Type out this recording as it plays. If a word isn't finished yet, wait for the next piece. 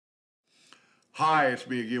Hi, it's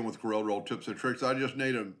me again with Corel Tips and Tricks. I just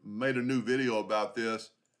made a new video about this,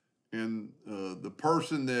 and the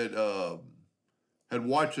person that had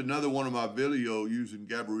watched another one of my video using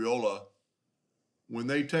Gabriola, when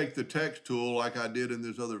they take the text tool like I did in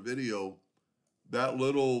this other video, that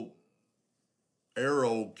little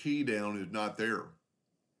arrow key down is not there.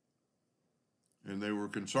 And they were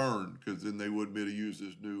concerned because then they wouldn't be able to use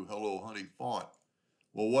this new Hello Honey font.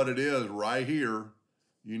 Well, what it is right here,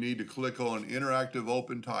 you need to click on interactive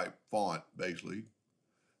open type font, basically.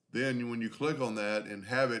 Then when you click on that and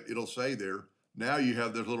have it, it'll say there. Now you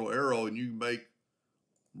have this little arrow and you can make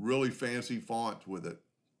really fancy fonts with it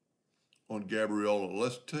on Gabriola.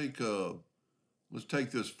 Let's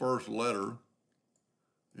take this first letter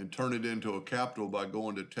and turn it into a capital by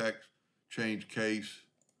going to text, change case,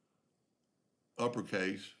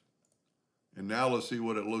 uppercase. And now let's see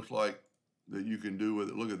what it looks like that you can do with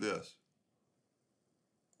it. Look at this.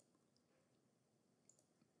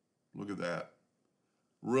 Look at that.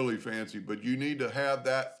 Really fancy, but you need to have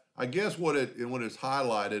that. I guess when it's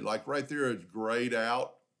highlighted, like right there, it's grayed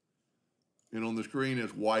out. And on the screen,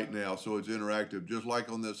 it's white now, so it's interactive. Just like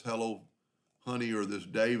on this Hello Honey or this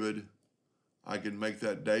David, I can make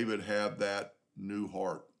that David have that new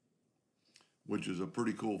heart, which is a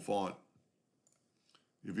pretty cool font.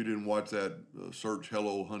 If you didn't watch that, search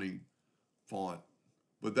Hello Honey font.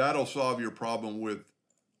 But that'll solve your problem with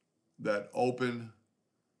that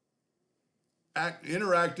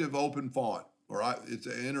interactive open font, it's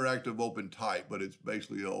an interactive open type, but it's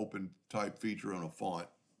basically an open type feature on a font.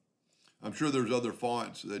 I'm sure there's other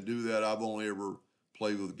fonts that do that. I've only ever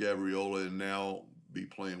played with Gabriola and now be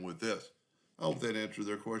playing with this. I hope that answered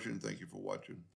their question. Thank you for watching.